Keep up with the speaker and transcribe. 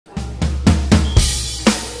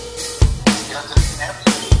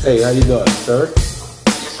Hey, how you doing, sir? Yes,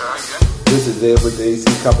 sir. How you doing? This is Ed with the AC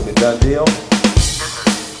Company. Done deal?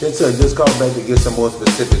 Yes, sir. Just call back to get some more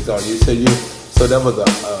specifics on you. So that was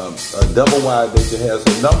a double wide that you have.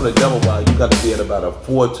 So normally double wide, you got to be in about a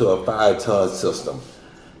 4 to a 5 ton system.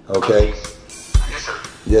 Okay? Yes, sir.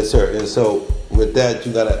 Yes, sir. And so with that,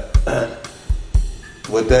 you gotta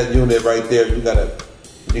with that unit right there, you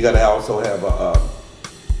gotta also have a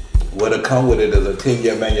what'll come with it is a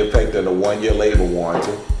 10-year manufacturer and a 1-year labor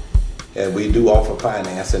warranty. And we do offer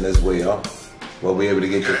financing as well. We'll be able to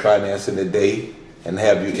get your financing today and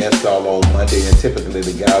have you install on Monday. And typically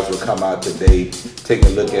the guys will come out today, take a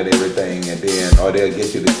look at everything, and then, or they'll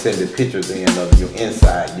get you to send the pictures in of your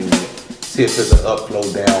inside unit, see if it's an upflow,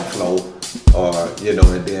 downflow, or, you know,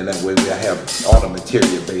 and then that way we'll have all the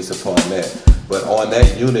material based upon that. But on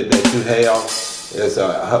that unit that you have, is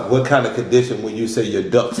what kind of condition when you say your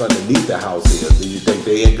ducts underneath the house is? Do you think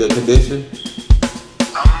they're in good condition?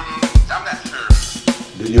 I'm not sure.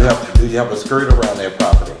 Do you have a skirt around that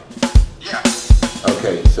property? Yeah.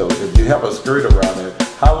 Okay, so if you have a skirt around there,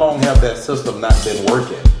 how long have that system not been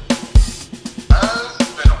working? It's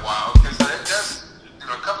been a while because it does. You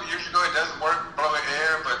know, a couple of years ago it doesn't work, blowing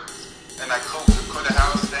air, but then I cool the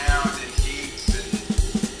house down and heats and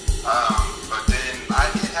but then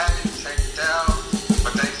I did have it checked out.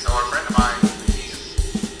 But thanks to a friend of mine,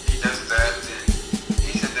 he does that, and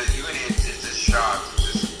he said the unit is just shot.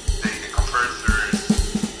 The compressor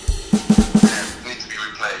needs to be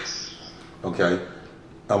replaced. Okay.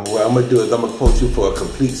 What I'm gonna do is I'm gonna quote you for a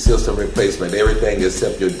complete system replacement, everything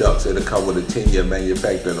except your ducts. It'll come with a 10-year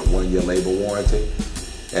manufacturer and a 1-year labor warranty.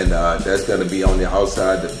 And that's gonna be on the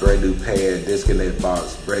outside, the brand new pad, disconnect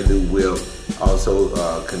box, brand new whip, also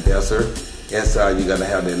condenser. Inside you're gonna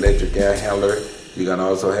have the electric air handler. You're gonna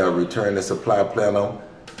also have return and supply panel.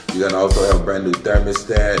 You're gonna also have a brand new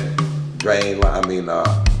thermostat, drain line,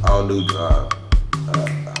 all new a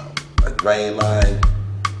drain line.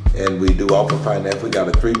 And we do offer finance. We got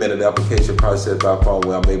a 3-minute application process by phone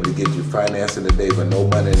where I'm able to get you financing today, but no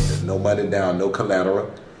money down, no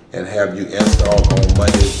collateral, and have you installed on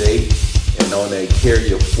Monday's day. And on that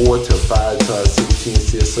Carrier 4 to 5 ton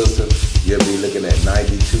 16-SIS system, you'll be looking at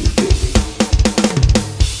 $92.50.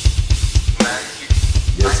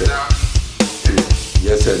 Yes, sir.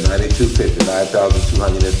 Yes, sir. $92.50.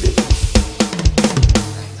 $9,250.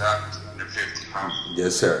 $9,250, huh?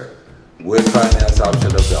 Yes, sir. With finance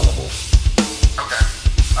option available. Okay.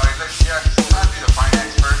 Just try to be the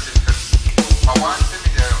finance person because my wife sent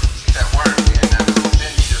me she's at work and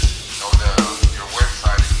send me just your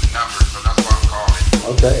website and the number, so that's why I'm calling.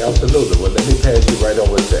 Okay, absolutely. Well, let me pass you right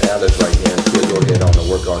over to Alice right here, and she'll go ahead on and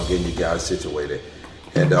work on getting you guys situated.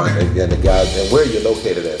 And again, the guys, and where are you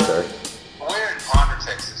located at, sir? We're in Ponder,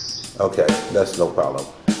 Texas. Okay, that's no problem.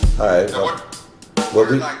 All right. So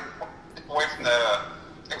we're like away from the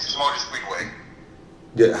Texas Motor Speedway.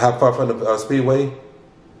 Yeah, how far from the Speedway?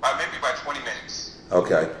 Maybe by 20 minutes.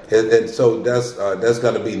 Okay, and so that's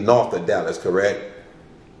going to be north of Dallas, correct?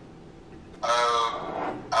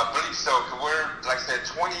 I believe so. Cause we're like I said,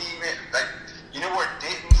 20 minutes. Like you know where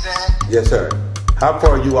Denton's at? Yes, sir. How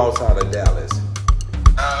far are you outside of Dallas?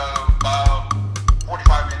 About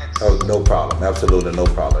 45 minutes. Oh, no problem. Absolutely no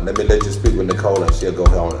problem. Let me let you speak with Nicole, and she'll go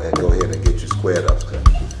ahead and get you squared up, sir.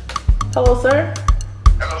 Hello, sir.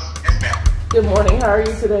 Hello. Yes, ma'am. Good morning. How are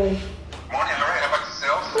you today? Morning. All right. How about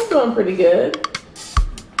yourself? I'm doing pretty good.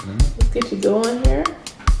 Let's get you going here.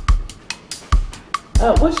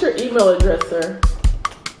 What's your email address, sir?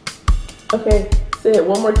 Okay, say it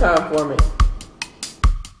one more time for me.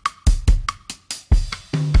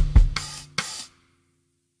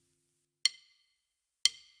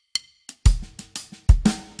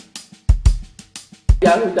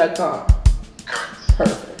 Yahoo.com. Correct.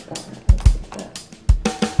 Perfect. All right.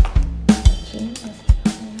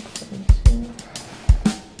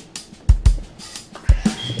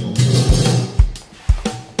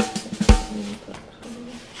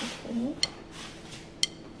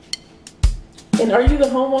 And are you the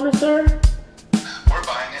homeowner, sir? We're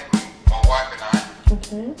buying it, my wife and I.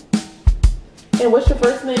 Okay. And what's your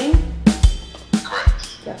first name?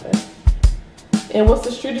 Correct. Got it. And what's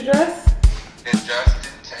the street address? In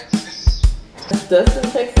Justin, Texas. That's Dustin,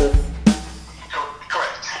 Texas?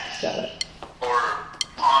 Correct. Got it. Or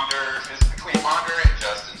Ponder, it's between Ponder and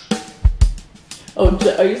Justin. Oh,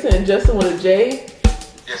 are you saying Justin with a J?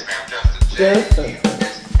 Yes, ma'am, Justin.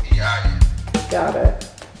 J-U-S-T-I-N. Got it.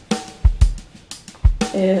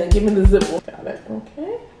 And give me the zip one. Got it.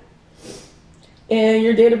 Okay. And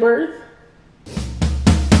your date of birth?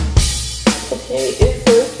 Okay, it's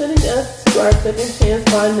so sending us to our second chance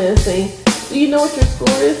financing. Do you know what your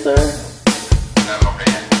score is, sir?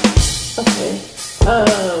 Okay. Okay.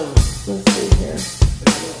 Let's see here.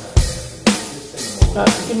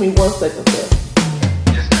 Give me 1 second, sir.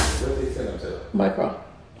 Micro.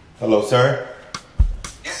 Hello, sir.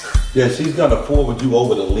 Yes, sir. Yeah, she's gonna forward you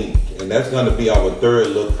over the link, and that's gonna be our third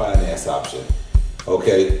look finance option.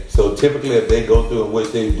 Okay, so typically if they go through,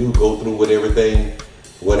 which they do go through with everything,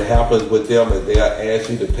 what happens with them is they'll ask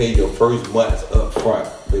you to pay your first month up front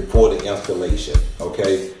before the installation.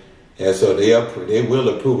 Okay, and so they will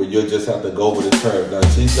approve it. You'll just have to go over the terms. Now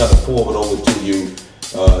she's gonna forward over to you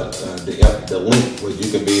the link where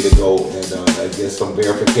you can be able to go and get some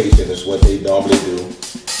verification. Is what they normally do.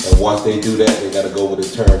 And once they do that, they got to go with the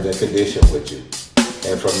terms and condition with you.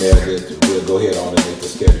 And from there, we'll go ahead on and make the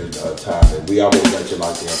scheduled time. And we already got you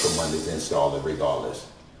locked in for Monday's install regardless.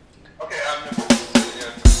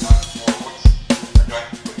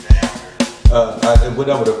 Okay,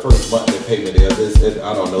 whatever the first monthly payment is,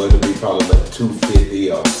 I don't know, it'll be probably like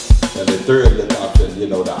 $250. And the third look option,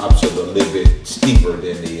 the options are a little bit steeper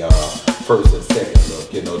than the first and second look.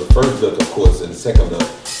 The first look, of course, and the second look,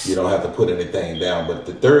 you don't have to put anything down, but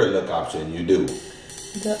the third look option, you do.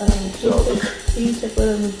 Can you check with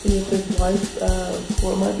him and see if his wife's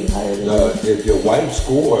score might be higher than yours? If your wife's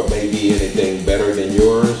score may be anything better than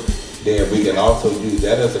yours, then we can also use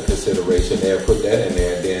that as a consideration there, put that in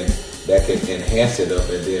there, and then that can enhance it up,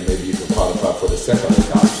 and then maybe you can qualify for the second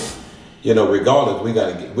look option. Regardless, we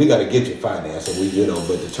gotta get you financed, and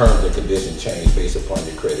but the terms and conditions change based upon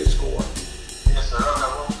your credit score. Yes, sir.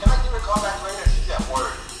 Well, can I give her a call back later? She's at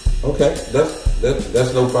work. Okay,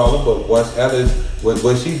 that's no problem. But once Alice,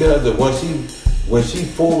 when she does it, when she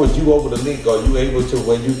forwards you over the link, are you able to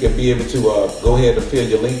when you can be able to go ahead and fill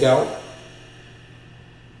your link out?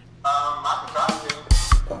 I can try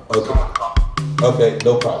to. Okay,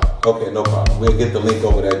 no problem. We'll get the link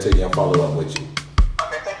over there to you and follow up with you.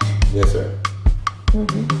 Okay, thank you. Yes, sir.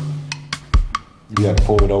 Mm-hmm. You got to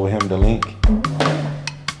forward over him the link. Mm-hmm.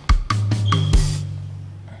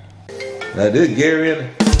 Now this Gary.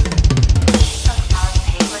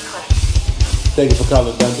 Thank you for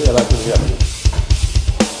calling, Dundee. I'd like to help you.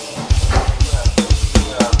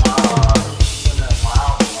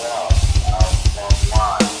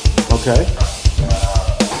 Okay.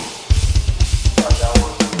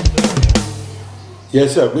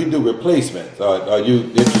 Yes, sir. We do replacements. Are you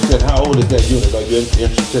interested? How old is that unit? Are you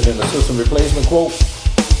interested in a system replacement quote?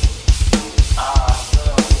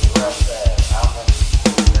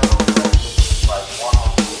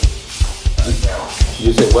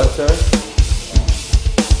 You say what, sir?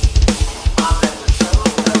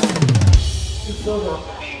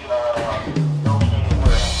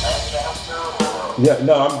 Yeah,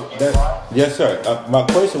 no, yes, sir. My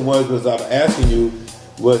question was I'm asking you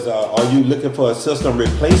are you looking for a system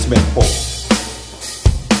replacement quote?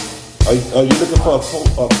 Are you looking for a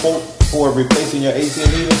quote for replacing your AC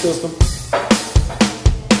and heating system?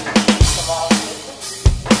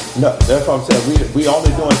 No, that's what I'm saying. We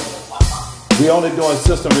only doing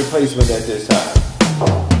system replacement at this time.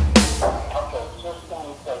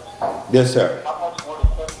 Yes, sir.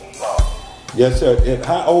 Yes, sir. And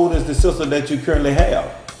how old is the system that you currently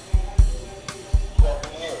have?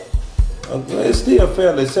 It's still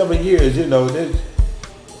fairly 7 years. It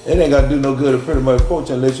ain't got to do no good to pretty much quote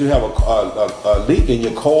you unless you have a leak in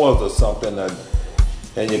your coils or something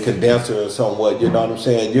and your condenser or somewhat. You know what I'm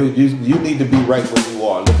saying? You need to be right where you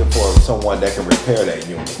are, looking for someone that can repair that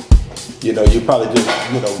unit. You probably just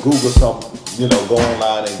Google something. Go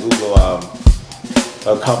online and Google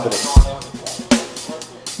a company.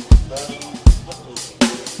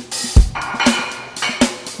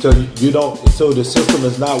 So so the system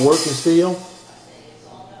is not working still?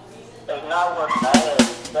 It's not working.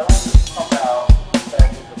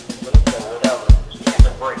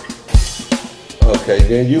 Okay,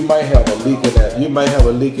 then you might have a leak in that. You might have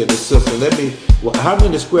a leak in the system. How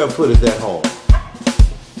many square foot is that home?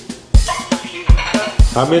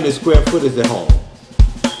 How many square foot is the home?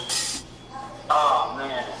 Oh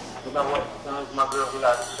man, you know what? My girl who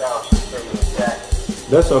got the shower, she said exactly.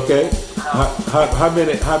 That's okay. How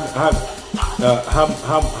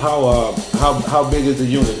big is the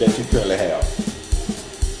unit that you currently have?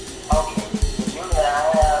 Okay, the unit I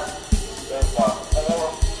have is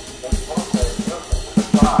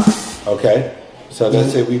 4. Okay, so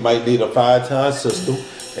let's say we might need a 5-ton system,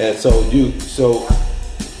 and so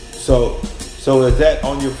is that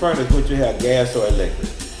on your furnace? Would you have gas or electric?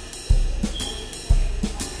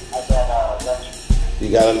 I got electric. You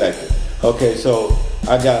got electric. Okay, so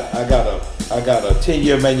I got a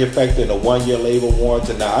 10-year manufacturer and a 1-year labor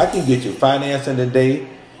warranty. Now I can get you financing today,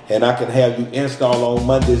 and I can have you install on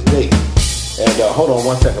Monday's date. And hold on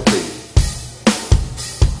 1 second, please.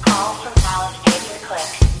 Call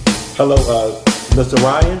Hello, Mr.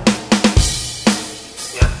 Ryan.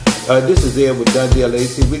 This is Ed with Dundee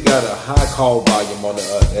AC. We got a high call volume on the.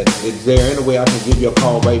 Is there any way I can give you a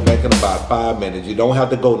call right back in about 5 minutes? You don't have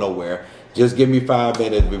to go nowhere. Just give me 5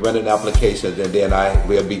 minutes. We running applications, and then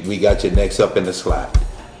we got you next up in the slot.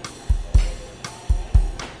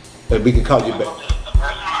 And we can call you back.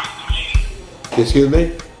 Excuse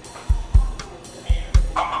me?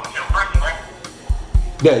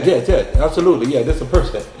 Yeah, absolutely. Yeah, this is a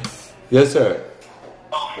person. Yes, sir.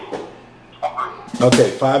 Okay,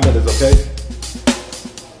 5 minutes, okay?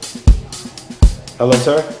 Hello,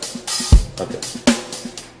 sir? Okay.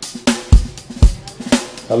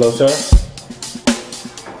 Hello, sir?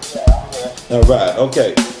 All right,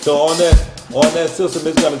 okay. So on that system,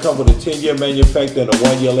 it's going to come with a 10-year manufacturer and a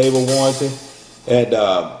 1-year labor warranty. And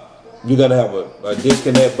you're going to have a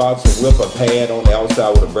disconnect box and whip a pad on the outside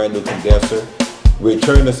with a brand new condenser.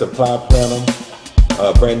 Return the supply plenum,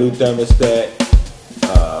 brand new thermostat,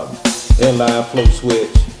 inline flow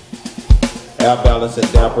switch, air balance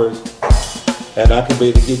and dampers, and I can be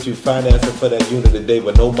able to get you financing for that unit today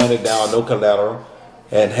with no money down, no collateral,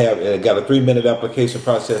 and got a 3-minute application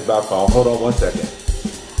process by phone. Hold on 1 second.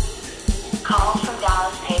 Call from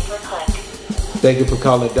Dallas pay-per-click. Thank you for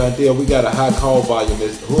calling Dundee. We got a high call volume.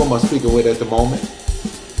 Who am I speaking with at the moment?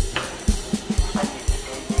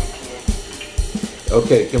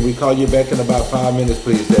 Okay, can we call you back in about 5 minutes,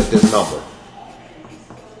 please, at this number?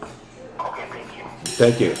 Okay, thank you.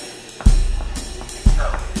 Thank you.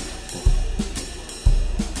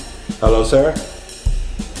 Hello, sir?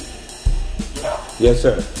 Yeah. Yes,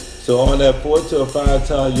 sir. So on that 4 to 5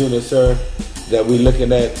 ton unit, sir, that we're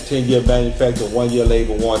looking at 10-year manufacturer, 1-year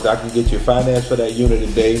labor warranty, I can get you finance for that unit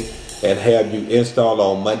today and have you installed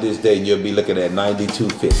on Monday's day, and you'll be looking at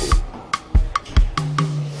 $92.50.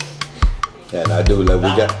 And I do like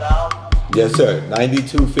we got, yes sir,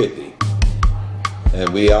 $92.50, and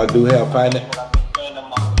we all do have finance.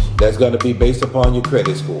 That's going to be based upon your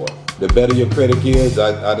credit score. The better your credit is,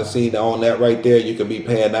 I've seen on that right there, you can be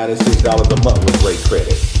paying $96 a month with great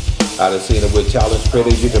credit. I've seen it with challenge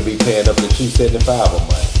credit, you can be paying up to $275 a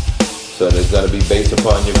month. So it's going to be based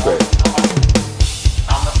upon your credit.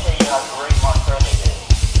 I'm gonna tell you how great my credit is.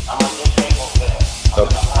 I'm a disabled vet. I'm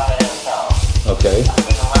not an asshole. Okay. I've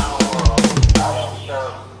been around the world. I have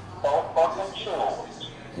served both fucking children.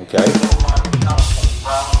 Okay. My accountants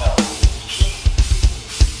round up. Cheap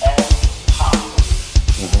and possible.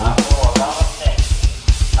 I know a lot of things.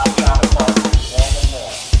 I'm trying to talk to man and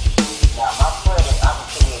man. Now my credit, I can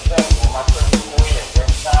tell you exactly what my credit score is.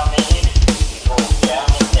 Every time they hit it, it goes down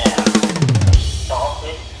and down. Soft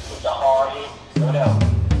it with the hard hit, whatever.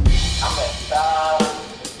 I'm at 582.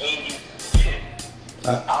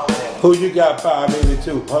 Who you got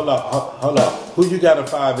 582? Hold up. Who you got a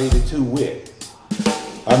 582 with?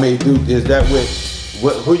 I mean, dude, is that with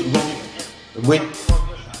when? Look,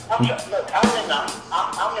 I'm in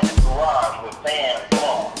the garage with Van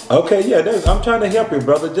Long. Okay, yeah, I'm trying to help you,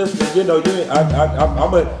 brother. Just I'm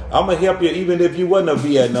gonna help you even if you wasn't a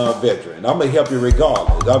Vietnam veteran. I'm gonna help you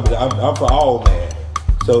regardless. I'm for all, man.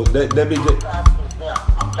 So let me just. I'm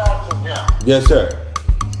talking to them. Yes, sir.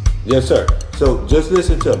 Yes, sir. So just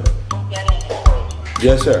listen to me.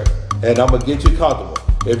 Yes, sir. And I'm gonna get you comfortable.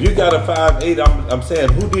 If you got a 5.8, I'm saying,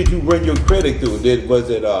 who did you run your credit through? Was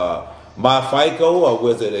it My FICO or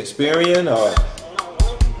was it Experian or?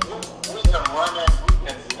 We can run it.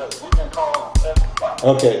 We can call everybody.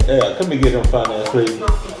 Okay, yeah, come and get him finance, please.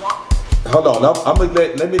 Hold on, I'm gonna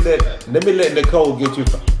let me let Nicole get you.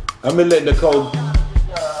 I'm gonna let Nicole. 18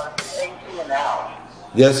 an hour.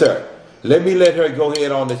 Yes, sir. Let me let her go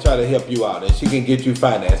ahead on and try to help you out, and she can get you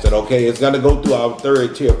financing. Okay, it's gonna go through our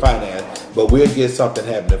 3rd tier finance, but we'll get something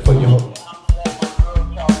happening for you.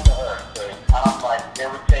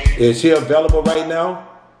 Is she available right now?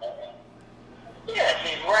 Yeah,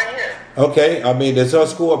 she's right here. Okay, I mean, is her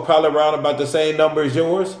score probably around about the same number as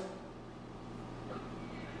yours?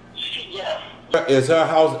 Yes. Is her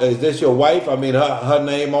house? Is this your wife? I mean, her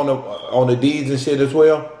name on the deeds and shit as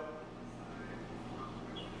well.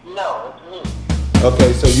 No, it's me.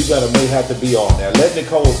 Okay, so you may have to be on there. Let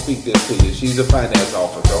Nicole speak this to you. She's a finance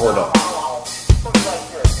officer. Hold on. Put it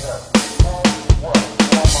like this. What? You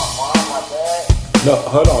want my mom, my dad? No,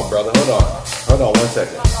 hold on, brother. Hold on 1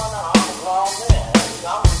 second. No, I'm a grown man.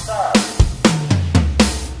 I'm sorry.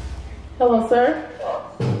 Hello, sir.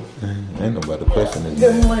 Ain't nobody questioning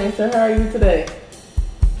Good that. morning, sir. How are you today?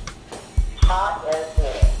 Hot as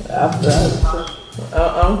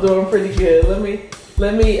hell. I'm doing pretty good. Let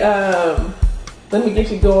me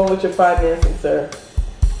get you going with your financing, sir.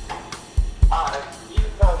 You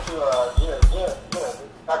go to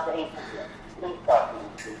Dr. Please talk to me.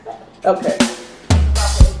 Okay. I'm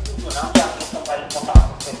trying to get somebody to come out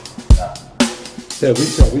and fix this stuff. Yeah,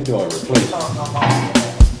 we doing replacement.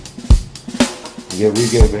 Yeah, we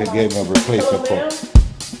gave him a Hello, replacement for. ma'am.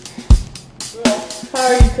 How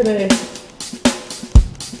are you today?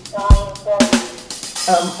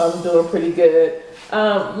 I'm doing pretty good.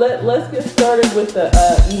 Let's get started with the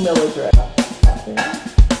email address. Okay.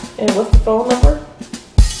 And what's the phone number?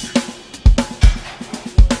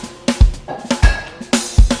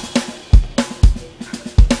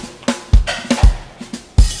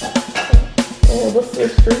 And what's the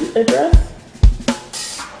street address?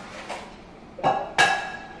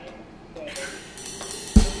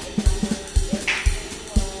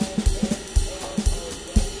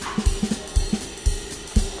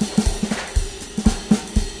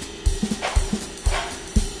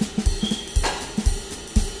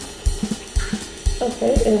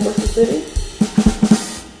 Okay, and what's the city?